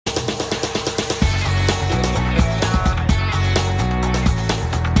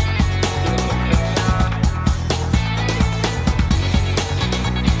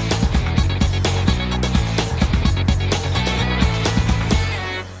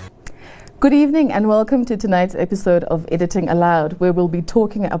Good evening and welcome to tonight's episode of Editing Aloud, where we'll be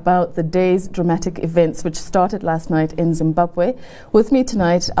talking about the day's dramatic events which started last night in Zimbabwe. With me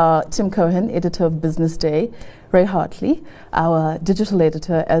tonight are Tim Cohen, editor of Business Day, Ray Hartley, our digital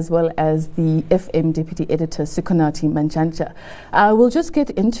editor, as well as the FM deputy editor, Sikonathi Mantshantsha. We'll just get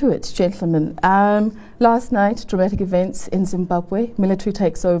into it, gentlemen. Last night, dramatic events in Zimbabwe, military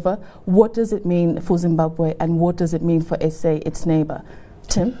takes over. What does it mean for Zimbabwe and what does it mean for SA, its neighbor?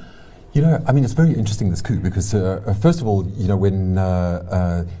 Tim? You know, I mean, it's very interesting, this coup, because first of all, you know, when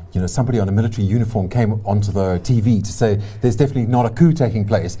somebody on a military uniform came onto the TV to say there's definitely not a coup taking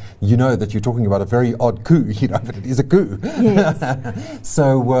place, you know that you're talking about a very odd coup, you know, but it is a coup. Yes.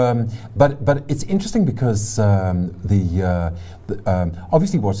 So, but it's interesting because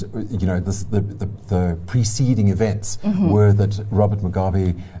obviously what, you know, the preceding events were that Robert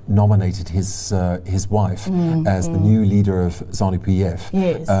Mugabe nominated his wife as the new leader of ZANU-PF,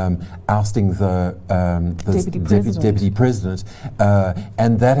 yes. Ousting the deputy president,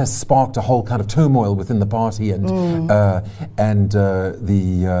 and that has sparked a whole kind of turmoil within the party, and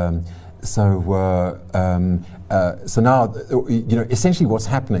so now, you know, essentially what's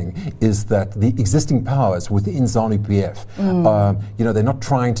happening is that the existing powers within ZANU-PF, you know, they're not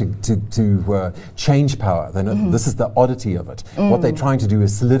trying to change power. This is the oddity of it. What they're trying to do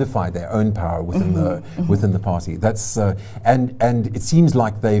is solidify their own power within the party. That's and it seems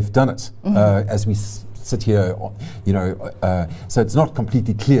like they've done it as we sit here, you know, so it's not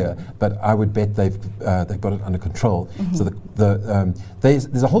completely clear, but I would bet they've got it under control. So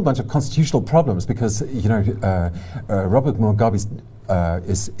there's a whole bunch of constitutional problems because, you know, Robert Mugabe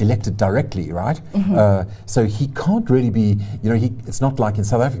is elected directly, right? So he can't really be, you know, it's not like in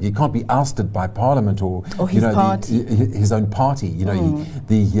South Africa, he can't be ousted by Parliament or his you know, party. his own party. You know,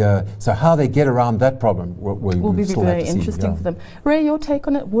 so how they get around that problem will be still very have to interesting for them. Ray, your take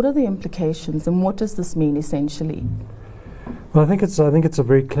on it? What are the implications, and what does this mean essentially? Well, I think it's a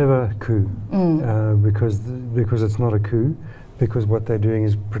very clever coup because it's not a coup, because what they're doing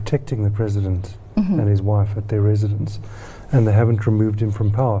is protecting the president and his wife at their residence, and they haven't removed him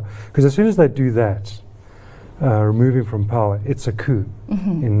from power. Because as soon as they do that, remove him from power, it's a coup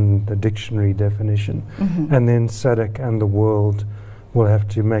in the dictionary definition, and then SADC and the world will have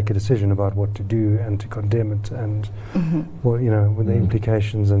to make a decision about what to do and to condemn it, and well, you know, with the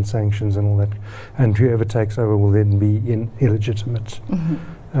implications and sanctions and all that, and whoever takes over will then be an illegitimate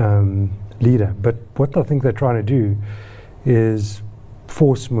leader. But what I think they're trying to do is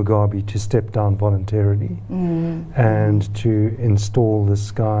force Mugabe to step down voluntarily and to install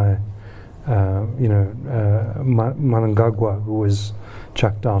this guy, you know, Mnangagwa, who was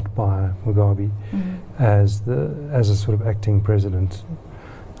chucked out by Mugabe, as a sort of acting president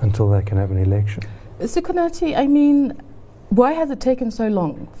until they can have an election. Sikonathi, I mean, why has it taken so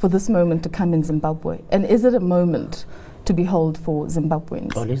long for this moment to come in Zimbabwe? And is it a moment to behold for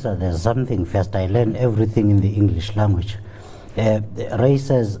Zimbabweans? Oh, Lisa, there's something first. I learned everything in the English language. Ray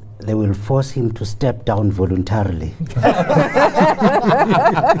says they will force him to step down voluntarily.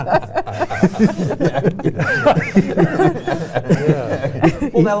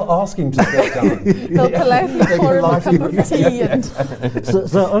 Well, they'll ask him to step down. They'll politely pour him a cup of tea. And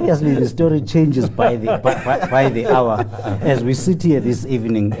so obviously the story changes by the hour. As we sit here this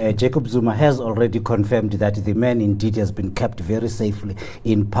evening, Jacob Zuma has already confirmed that the man indeed has been kept very safely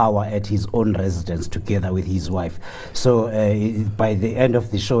in power at his own residence together with his wife. So by the end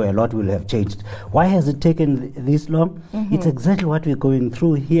of the show, a lot will have changed. Why has it taken this long? It's exactly what we're going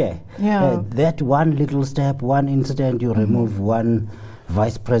through here. That one little step, one incident, you remove one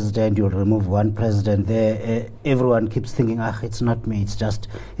vice president, you'll remove one president there. Everyone keeps thinking, it's not me, it's just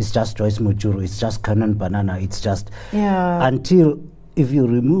Joyce Mujuru, it's just Canon Banana, it's just... Until if you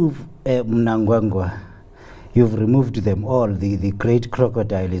remove Mnangagwa, you've removed them all. The great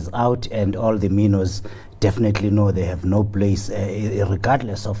crocodile is out, and all the minnows definitely know they have no place,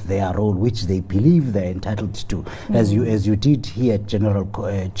 regardless of their role, which they believe they're entitled to. As you did hear General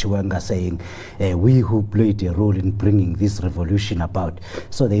Chiwenga saying, we who played a role in bringing this revolution about.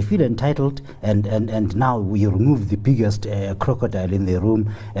 So they feel entitled, and now we remove the biggest crocodile in the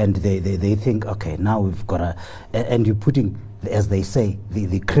room, and they think, okay, now we've got and you're putting, as they say,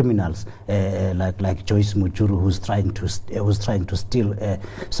 the criminals like Joyce Mujuru, who's trying to steal,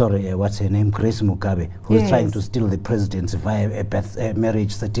 what's her name, Grace Mugabe, who's trying to steal the presidency via a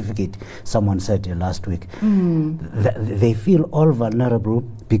marriage certificate. Someone said last week. They feel all vulnerable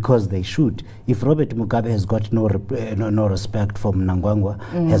because they should. If Robert Mugabe has got no respect for Mnangagwa,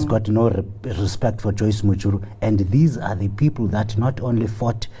 has got no respect for Joyce Mujuru, and these are the people that not only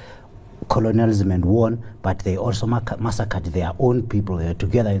fought colonialism and won, but they also massacred their own people. They were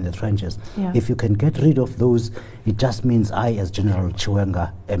together in the trenches. Yeah. If you can get rid of those, it just means I, as General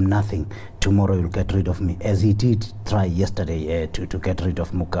Chiwenga, am nothing. Tomorrow you'll get rid of me, as he did try yesterday to get rid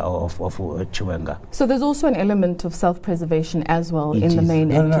of Chiwenga. So there's also an element of self-preservation as well in the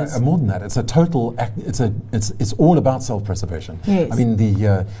main actors. No, more than that. It's a total. It's all about self-preservation. Yes. I mean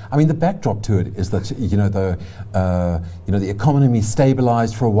the backdrop to it is that the economy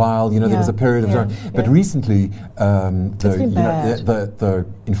stabilized for a while. There was a period of but recently the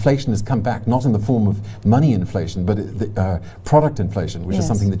inflation has come back, not in the form of money inflation, but the product inflation, which is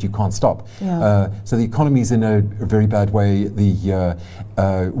something that you can't stop. Yeah. So the economy is in a very bad way,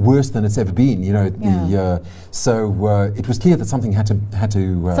 worse than it's ever been. So it was clear that something had to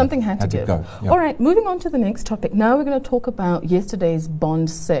go. Yeah. All right, moving on to the next topic. Now we're going to talk about yesterday's bond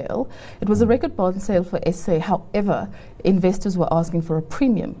sale. It was a record bond sale for SA. However, investors were asking for a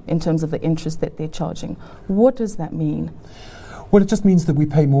premium in terms of the interest that they're charging. What does that mean? Well, it just means that we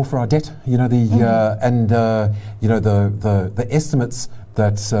pay more for our debt. The estimates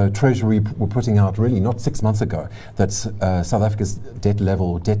that Treasury were putting out really not 6 months ago, that South Africa's debt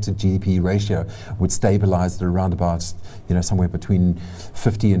level, debt to GDP ratio, would stabilize at around about somewhere between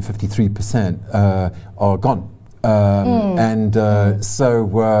 50 and 53% are gone. So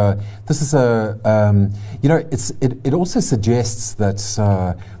this is it also suggests that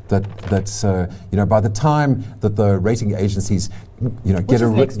by the time that the rating agencies which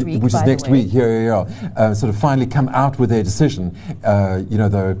is next week, sort of finally come out with their decision,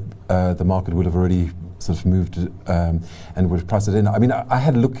 the market would have already sort of moved and would have priced it in. I mean, I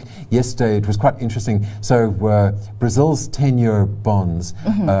had a look yesterday. It was quite interesting. So Brazil's 10-year bonds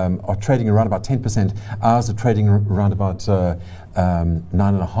are trading around about 10%. Ours are trading around about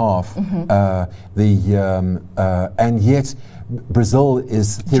 9.5%. And yet Brazil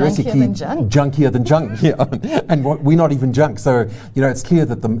is theoretically junkier than junk, and we're not even junk. So it's clear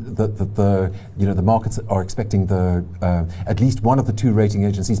that the markets are expecting at least one of the two rating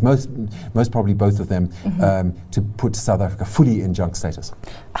agencies, most probably both of them, to put South Africa fully in junk status.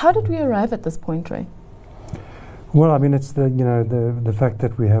 How did we arrive at this point, Ray? Well, I mean, it's the fact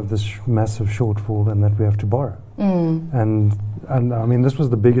that we have this massive shortfall and that we have to borrow, and I mean, this was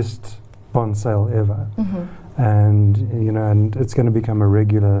the biggest bond sale ever. And and it's going to become a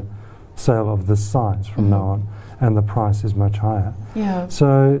regular sale of this size from now on, and the price is much higher. Yeah.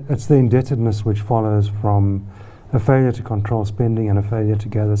 So it's the indebtedness which follows from a failure to control spending and a failure to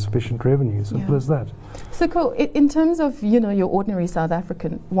gather sufficient revenue. Simple as that. So, in terms of your ordinary South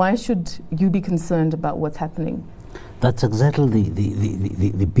African, why should you be concerned about what's happening? That's exactly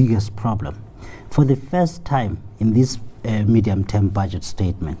the biggest problem. For the first time in this medium-term budget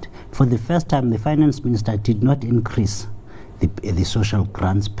statement, for the first time, the finance minister did not increase the social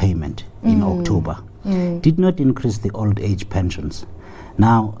grants payment in October, did not increase the old age pensions.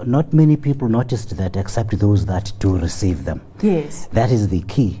 Now, not many people noticed that except those that do receive them. Yes. That is the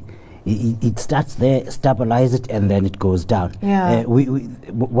key. It starts there, stabilize it, and then it goes down. Yeah.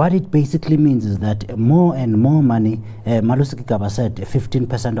 What it basically means is that more and more money, Malusi Gigaba said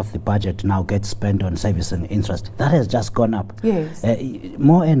 15% of the budget now gets spent on service and interest. That has just gone up. Yes.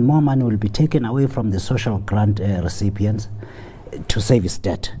 More and more money will be taken away from the social grant recipients to service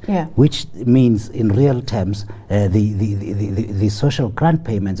debt, which means in real terms the social grant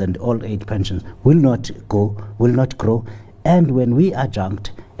payments and old age pensions will not grow. And when we are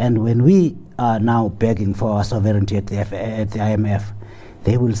junked, and when we are now begging for our sovereignty at the IMF,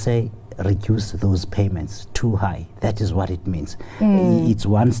 they will say, reduce those payments too high. That is what it means. It's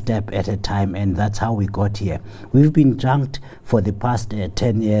one step at a time, and that's how we got here. We've been junked for the past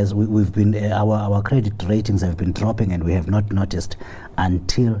 10 years. We've been our credit ratings have been dropping, and we have not noticed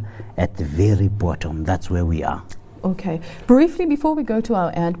until at the very bottom. That's where we are. Okay. Briefly, before we go to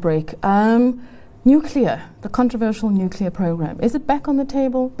our ad break, nuclear, the controversial nuclear program, is it back on the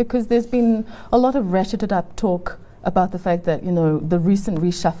table? Because there's been a lot of ratcheted up talk about the fact that, the recent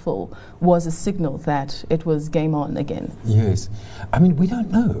reshuffle was a signal that it was game on again. Yes. I mean, we don't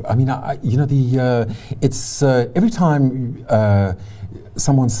know. I mean, it's every time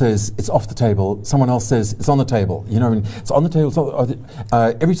someone says it's off the table, someone else says it's on the table. It's on the table.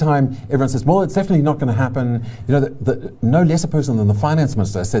 Every time everyone says, well, it's definitely not going to happen. No less a person than the finance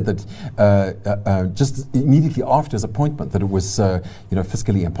minister said that just immediately after his appointment that it was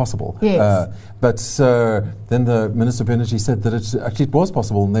fiscally impossible. Yes. But then the Minister of Energy said that it was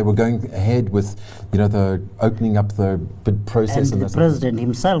possible, and they were going ahead with the opening up the bid process. And the president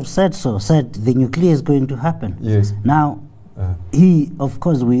himself said the nuclear is going to happen. Yes. Now, of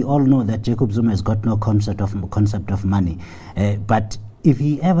course, we all know that Jacob Zuma has got no concept of money, but if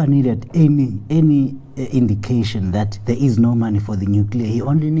he ever needed any indication that there is no money for the nuclear, he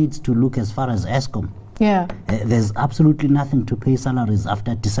only needs to look as far as Eskom. Yeah. There's absolutely nothing to pay salaries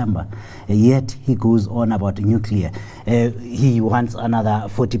after December. Yet he goes on about nuclear. He wants another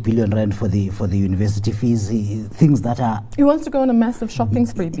 40 billion rand for the university fees. Things that are. He wants to go on a massive shopping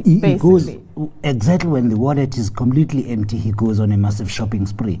spree, He basically. goes exactly when the wallet is completely empty. He goes on a massive shopping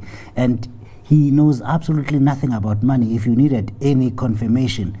spree, and he knows absolutely nothing about money. If you needed any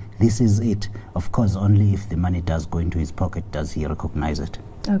confirmation, this is it. Of course, only if the money does go into his pocket does he recognize it.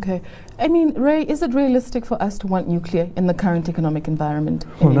 Okay. I mean, Ray, is it realistic for us to want nuclear in the current economic environment?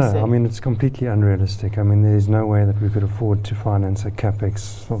 Well, no, I mean, it's completely unrealistic. I mean, there's no way that we could afford to finance a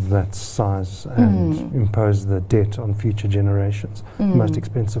capex of that size and impose the debt on future generations. The most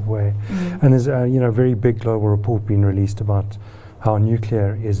expensive way. And there's a very big global report being released about how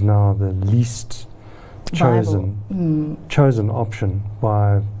nuclear is now the least chosen option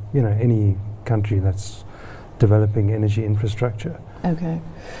by any country that's developing energy infrastructure. Okay.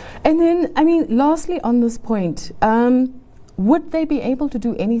 And then, I mean, lastly on this point, would they be able to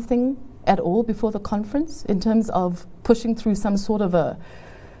do anything at all before the conference in terms of pushing through some sort of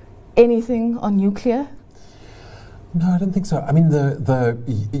anything on nuclear? No, I don't think so. I mean,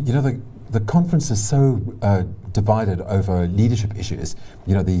 the conference is so divided over leadership issues.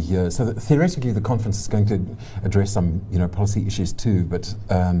 So theoretically, the conference is going to address some policy issues too. But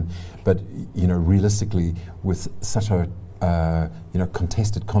realistically, with such a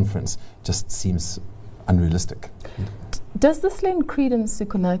contested conference, just seems unrealistic. Does this lend credence to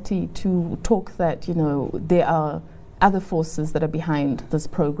Konati to talk that there are other forces that are behind this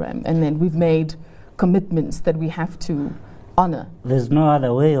program, and then we've made commitments that we have to honor? There's no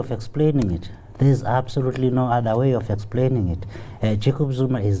other way of explaining it. There's absolutely no other way of explaining it. Jacob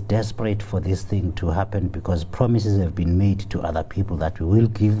Zuma is desperate for this thing to happen because promises have been made to other people that we will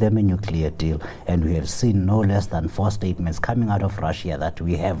give them a nuclear deal, and we have seen no less than 4 statements coming out of Russia that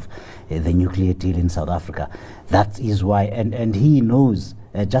we have the nuclear deal in South Africa. That is why, and he knows,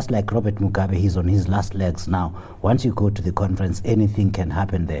 just like Robert Mugabe, he's on his last legs now. Once you go to the conference, anything can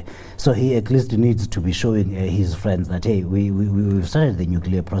happen there. So he at least needs to be showing his friends that, hey, we've started the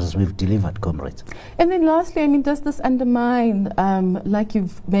nuclear process, we've delivered, comrades. And then lastly, I mean, does this undermine, like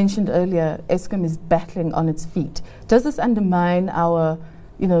you've mentioned earlier, Eskom is battling on its feet. Does this undermine our,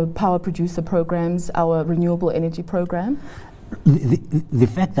 power producer programs, our renewable energy program? The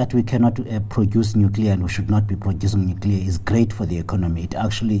fact that we cannot produce nuclear and we should not be producing nuclear is great for the economy. It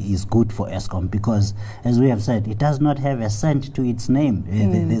actually is good for Eskom because, as we have said, it does not have a cent to its name.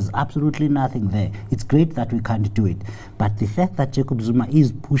 There's absolutely nothing there. It's great that we can't do it. But the fact that Jacob Zuma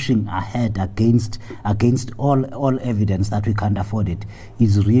is pushing ahead against all evidence that we can't afford it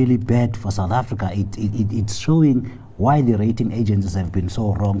is really bad for South Africa. It's showing why the rating agencies have been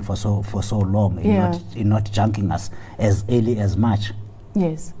so wrong for so long in not junking us as early as March.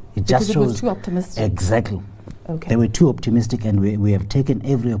 Yes. It just shows it was too optimistic. Exactly. Okay. They were too optimistic, and we have taken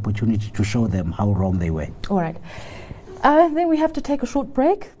every opportunity to show them how wrong they were. All right. Then we have to take a short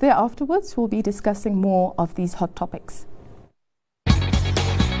break. There afterwards, we'll be discussing more of these hot topics.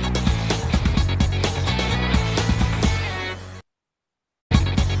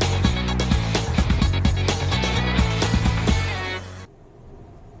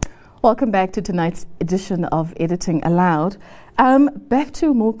 Welcome back to tonight's edition of Editing Aloud. Back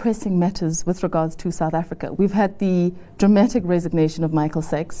to more pressing matters with regards to South Africa. We've had the dramatic resignation of Michael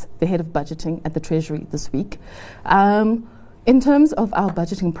Sachs, the head of budgeting at the Treasury this week. In terms of our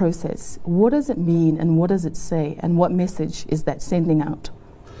budgeting process, what does it mean and what does it say and what message is that sending out?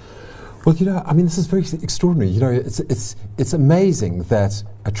 Well, I mean, this is very extraordinary. It's amazing that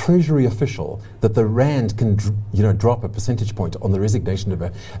a Treasury official, that the rand can, drop a percentage point on the resignation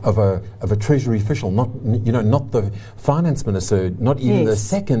of a Treasury official, not the finance minister, not even the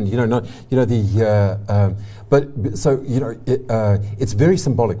second, it's very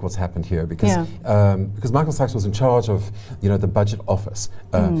symbolic what's happened here because Michael Sachs was in charge of, the budget office.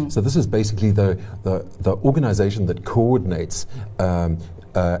 So this is basically the organization that coordinates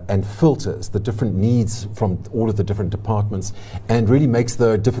and filters the different needs from all of the different departments and really makes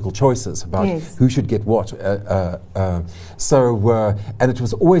the difficult choices about who should get what. And it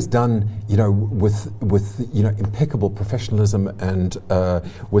was always done, with impeccable professionalism and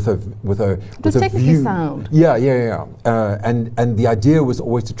with a technically view. sound. And the idea was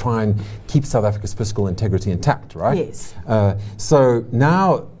always to try and keep South Africa's fiscal integrity intact, right? Yes. So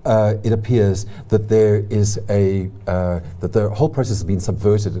now it appears that there is that the whole process has been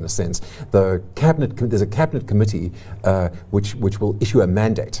subverted in a sense. There's a cabinet committee which will issue a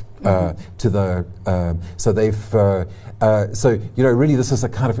mandate to the. So they've. So really, this is a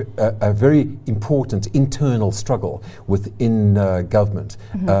kind of a very important internal struggle within government.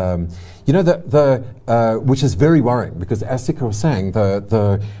 Which is very worrying, because as Sika was saying, we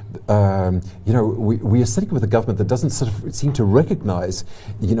are sitting with a government that doesn't sort of seem to recognise,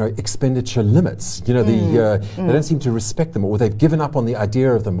 expenditure limits. They don't seem to respect them, or they've given up on the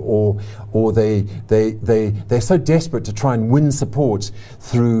idea of them, or they're so desperate to try and win support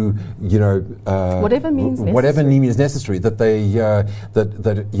through whatever means necessary that they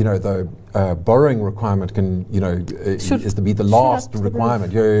the borrowing requirement can is to be the last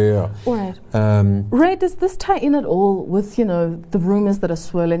requirement. All right. Ray, does this tie in at all with the rumours that are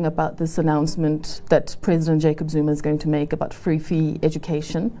swirling about this announcement that President Jacob Zuma is going to make about free fee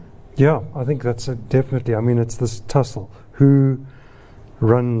education? Yeah, I think that's definitely. I mean, it's this tussle. Who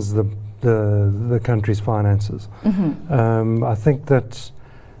runs the country's finances? I think that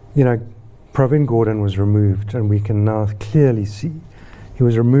Pravin Gordhan was removed, and we can now clearly see he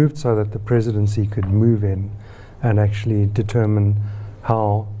was removed so that the presidency could move in and actually determine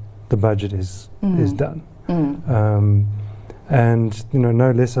how the budget is done. And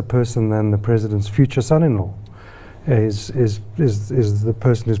no less a person than the president's future son-in-law is the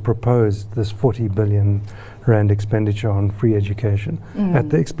person who's proposed this 40 billion rand expenditure on free education at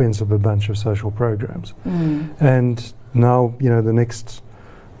the expense of a bunch of social programs. And now the next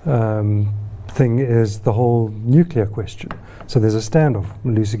thing is the whole nuclear question. So there's a standoff.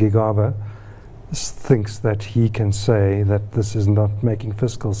 Malusi Gigaba thinks that he can say that this is not making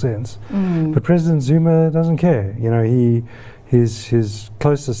fiscal sense, but President Zuma doesn't care. His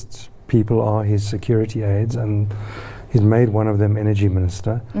closest people are his security aides, and he's made one of them energy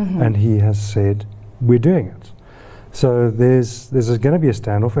minister, and he has said we're doing it. So there's going to be a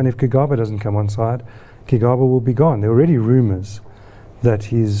standoff, and if Gigaba doesn't come on side, Gigaba will be gone. There are already rumours that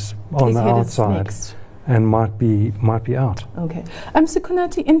he's on the outside and might be out. Okay.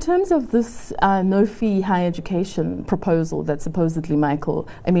 Sikonathi, in terms of this no-fee higher education proposal that supposedly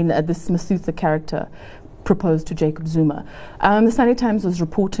this Masutha character proposed to Jacob Zuma, the Sunday Times was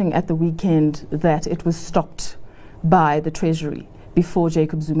reporting at the weekend that it was stopped by the Treasury before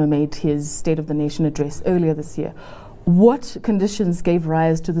Jacob Zuma made his State of the Nation address earlier this year. What conditions gave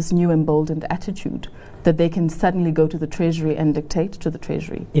rise to this new emboldened attitude that they can suddenly go to the Treasury and dictate to the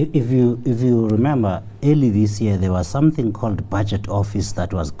Treasury? If you remember, early this year there was something called Budget Office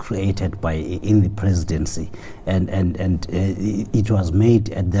that was created in the presidency, and it was made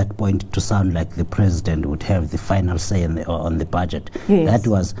at that point to sound like the president would have the final say on the budget. Yes. That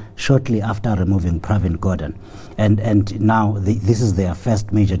was shortly after removing Pravin Gordhan. And now this is their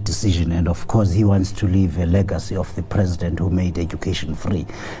first major decision, and of course he wants to leave a legacy of the president who made education free.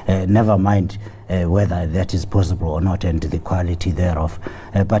 Never mind whether that is possible or not, and the quality thereof.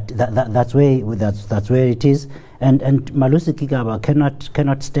 But that's where it is. And Malusi Gigaba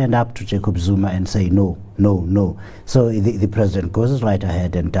cannot stand up to Jacob Zuma and say no. So the president goes right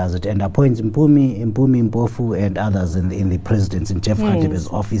ahead and does it, and appoints Mpumi Mpofu and others in the president's, in Jeff Radebe's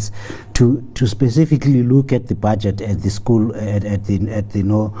office to specifically look at the budget at the school at the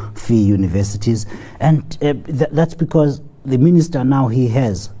no-fee universities, and that's because the minister now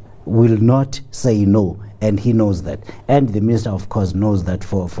will not say no, and he knows that. And the minister, of course, knows that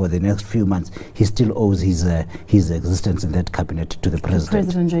for the next few months, he still owes his existence in that cabinet to the president.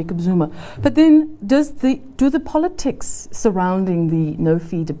 President Jacob Zuma. But then, do the politics surrounding the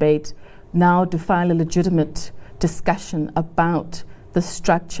no-fee debate now define a legitimate discussion about the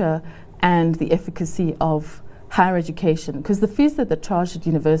structure and the efficacy of higher education? Because the fees that are charged at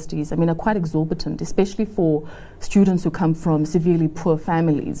universities, are quite exorbitant, especially for students who come from severely poor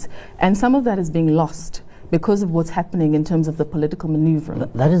families. And some of that is being lost because of what's happening in terms of the political maneuvering.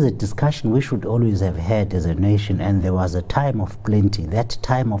 That is a discussion we should always have had as a nation, and there was a time of plenty, that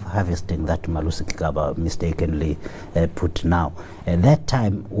time of harvesting that Malusi Gigaba mistakenly put now. That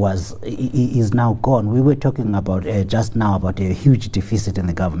time is now gone. We were talking about just now about a huge deficit in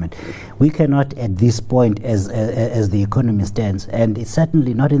the government. We cannot at this point, as the economy stands, and it's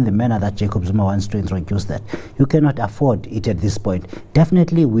certainly not in the manner that Jacob Zuma wants to introduce that. You cannot afford it at this point.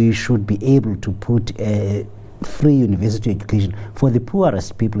 Definitely we should be able to put free university education for the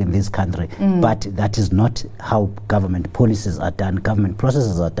poorest people in this country, but that is not how government policies are done, government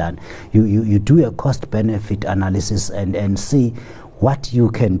processes are done. You do a cost-benefit analysis and see what you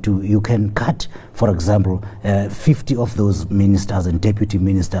can do. You can cut, for example, 50 of those ministers and deputy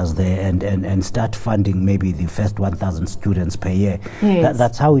ministers there and start funding maybe the first 1,000 students per year. Yes.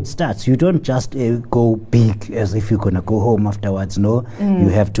 That's how it starts. You don't just go big as if you're going to go home afterwards. No, you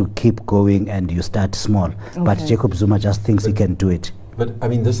have to keep going and you start small. Okay. But Jacob Zuma just thinks he can do it. But I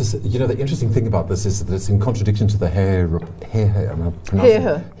mean, this is, you know, the interesting thing about this is that it's in contradiction to the Hare report.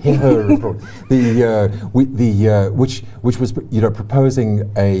 Which was, you know,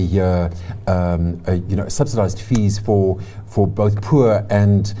 proposing a you know, subsidized fees for both poor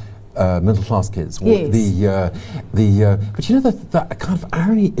and middle class kids. Yes. But you know, the kind of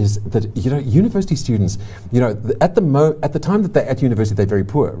irony is that, you know, university students, you know, at the time that they're at university, they're very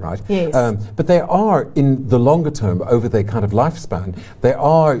poor, right? Yes. But they are, in the longer term, over their kind of lifespan, they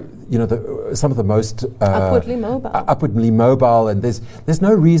are, you know, some of the most upwardly mobile, and there's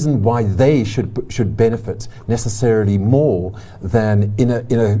no reason why they should benefit necessarily more than in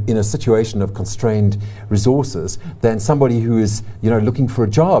a situation of constrained resources than somebody who is, you know, looking for a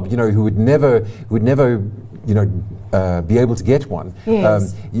job, you know, who would never you know, be able to get one.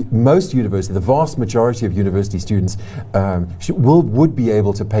 Yes. Most universities, the vast majority of university students would be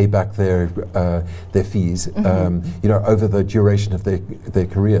able to pay back their fees, you know, over the duration of their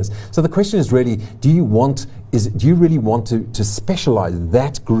careers. So the question is really, do you really want to specialize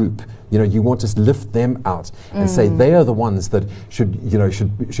that group? You know, you want to lift them out and say they are the ones that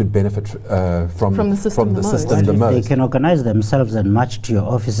should benefit from the system the most. If they can organize themselves and march to your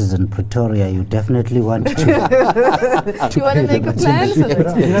offices in Pretoria, you definitely want to. Do you want to make a plan for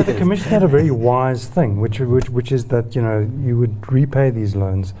this? You know, the Commission had a very wise thing, which is that, you know, you would repay these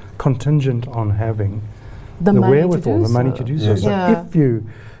loans contingent on having the wherewithal, the money to do so. So if you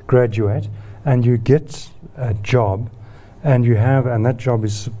graduate and you get a job, and that job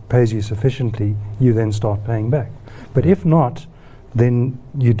pays you sufficiently, you then start paying back. But if not, then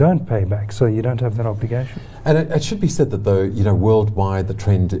you don't pay back, so you don't have that obligation. And it should be said that, though, you know, worldwide the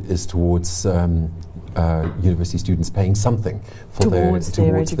trend is towards university students paying something for their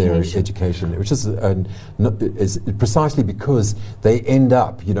education, which is precisely because they end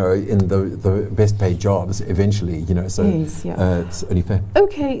up, you know, in the best paid jobs eventually, you know, so it's only fair.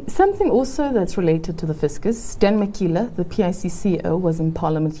 Okay, something also that's related to the fiscus. Dan Makila, the PIC CEO, was in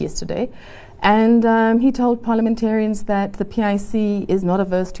Parliament yesterday, and he told parliamentarians that the PIC is not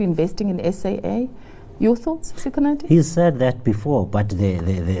averse to investing in SAA. Your thoughts, Sikonathi? He said that before, but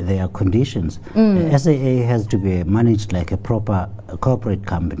there are conditions. SAA has to be managed like a proper corporate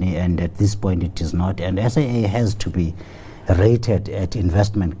company, and at this point it is not. And SAA has to be rated at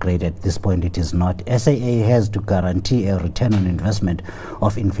investment grade. At this point it is not. SAA has to guarantee a return on investment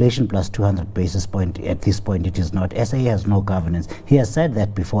of inflation plus 200 basis points. At this point it is not. SAA has no governance. He has said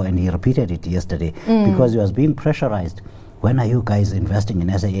that before, and he repeated it yesterday because he was being pressurized. When are you guys investing in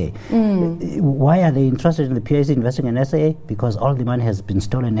SAA? Why are they interested in the PIC investing in SAA? Because all the money has been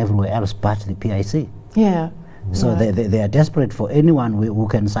stolen everywhere else but the PIC. Yeah. So they are desperate for anyone who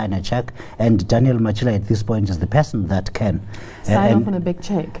can sign a check, and Daniel Machila at this point is the person that can sign off on a big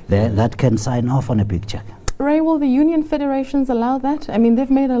check. That can sign off on a big check. Ray, will the union federations allow that? I mean, they've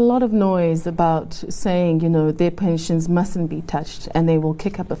made a lot of noise about saying, you know, their pensions mustn't be touched, and they will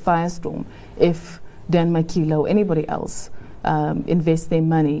kick up a firestorm if Dan Makila or anybody else invest their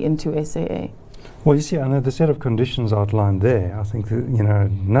money into SAA. Well, you see, I know the set of conditions outlined there, I think that, you know,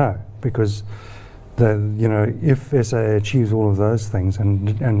 no, because you know, if SAA achieves all of those things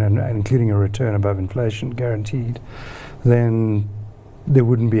and including a return above inflation guaranteed, then there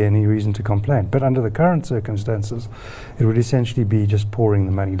wouldn't be any reason to complain. But under the current circumstances, it would essentially be just pouring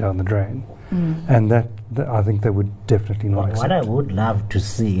the money down the drain. And that I think they would definitely not accept. What I would love to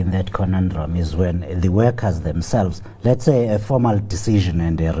see in that conundrum is when the workers themselves, let's say a formal decision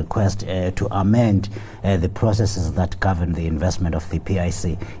and a request to amend the processes that govern the investment of the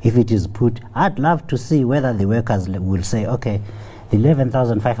PIC. If it is put, I'd love to see whether the workers will say, okay,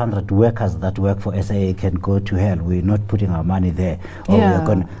 11,500 workers that work for SAA can go to hell. We're not putting our money there. Or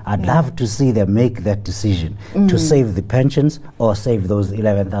I'd love to see them make that decision to save the pensions or save those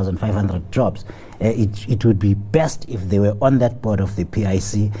 11,500 jobs. It would be best if they were on that board of the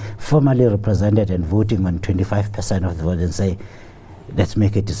PIC, formally represented and voting on 25% of the vote, and say, let's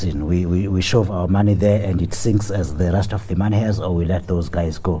make a decision. We shove our money there and it sinks as the rest of the money has, or we let those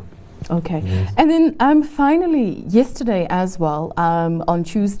guys go. Okay. Yes. And then finally, yesterday as well, on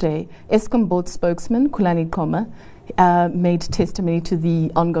Tuesday, Eskom board spokesman Khulani Khoma made testimony to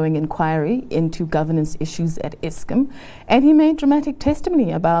the ongoing inquiry into governance issues at Eskom. And he made dramatic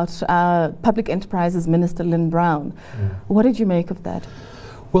testimony about Public Enterprises Minister Lynn Brown. What did you make of that?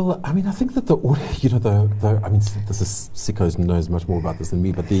 Well, I mean, I think that I mean, this is Sikos knows much more about this than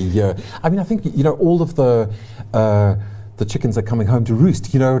me, but I mean, I think, you know, all of the the chickens are coming home to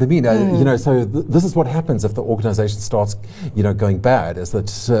roost. You know what I mean? You know, so this is what happens if the organisation starts, you know, going bad. Is that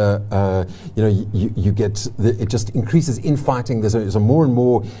you know, you get it just increases infighting. There's a more and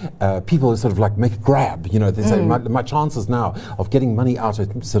more people sort of like make a grab. You know, they say my chances now of getting money out are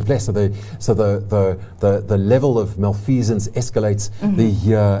sort of less. So the level of malfeasance escalates.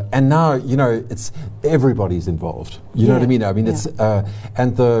 And now, you know, it's everybody's involved. You know what I mean? I mean, it's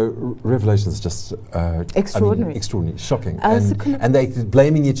and the revelation is just extraordinary. I mean, extraordinary, shocking. And they're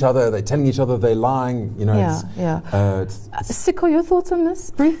blaming each other. They're telling each other they're lying. You know. Siko, your thoughts on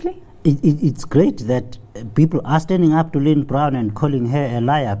this briefly? It's great that people are standing up to Lynn Brown and calling her a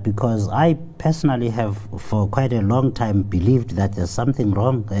liar, because I personally have for quite a long time believed that there's something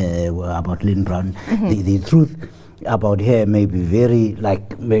wrong about Lynn Brown. The truth about her may be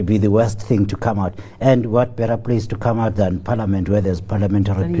maybe the worst thing to come out. And what better place to come out than Parliament, where there's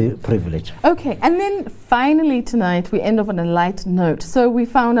parliamentary privilege. Okay, and then finally tonight we end off on a light note. So we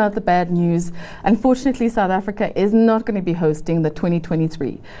found out the bad news. Unfortunately, South Africa is not going to be hosting the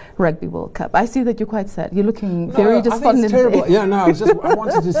 2023 Rugby World Cup. I see that you're quite sad. You're looking very despondent. I think it's terrible. Yeah, no, I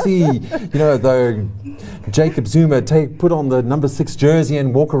wanted to see, you know, the Jacob Zuma put on the number 6 jersey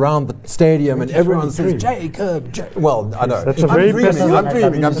and walk around the stadium, and everyone says Jacob. Well, I know. That's a very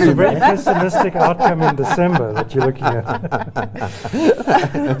pessimistic outcome in December that you're looking at.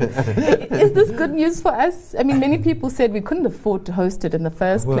 Is this good news for us? I mean, many people said we couldn't afford to host it in the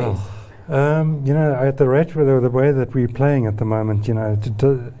first place. You know, at the rate with the way that we're playing at the moment, you know,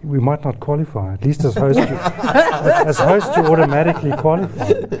 we might not qualify. At least as host, as host, you automatically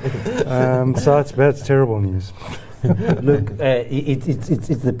qualify. So it's terrible news. Look, it's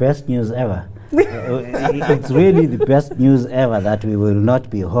the best news ever. It's really the best news ever that we will not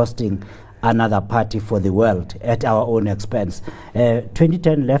be hosting another party for the world at our own expense.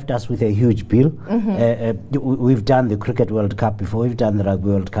 2010 left us with a huge bill. We've done the Cricket World Cup before, we've done the Rugby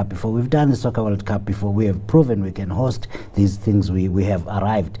World Cup before, we've done the Soccer World Cup before. We have proven we can host these things. We have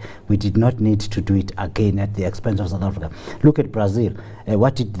arrived. We did not need to do it again at the expense of South Africa. Look at Brazil.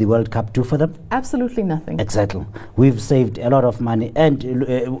 What did the World Cup do for them? Absolutely nothing. Exactly. We've saved a lot of money, and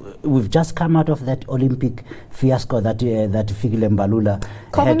we've just come out of that Olympic fiasco that Fikile Mbalula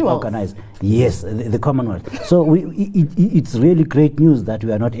had organized. Yes, the Commonwealth. So it's really great news that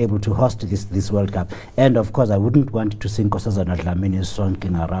we are not able to host this World Cup. And of course, I wouldn't want to see Nkosazana Dlamini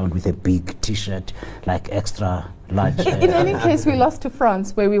sonking around with a big T-shirt, like extra large. In any case, we lost to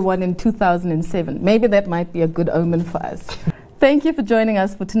France, where we won in 2007. Maybe that might be a good omen for us. Thank you for joining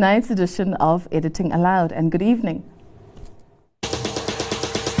us for tonight's edition of Editing Aloud, and good evening.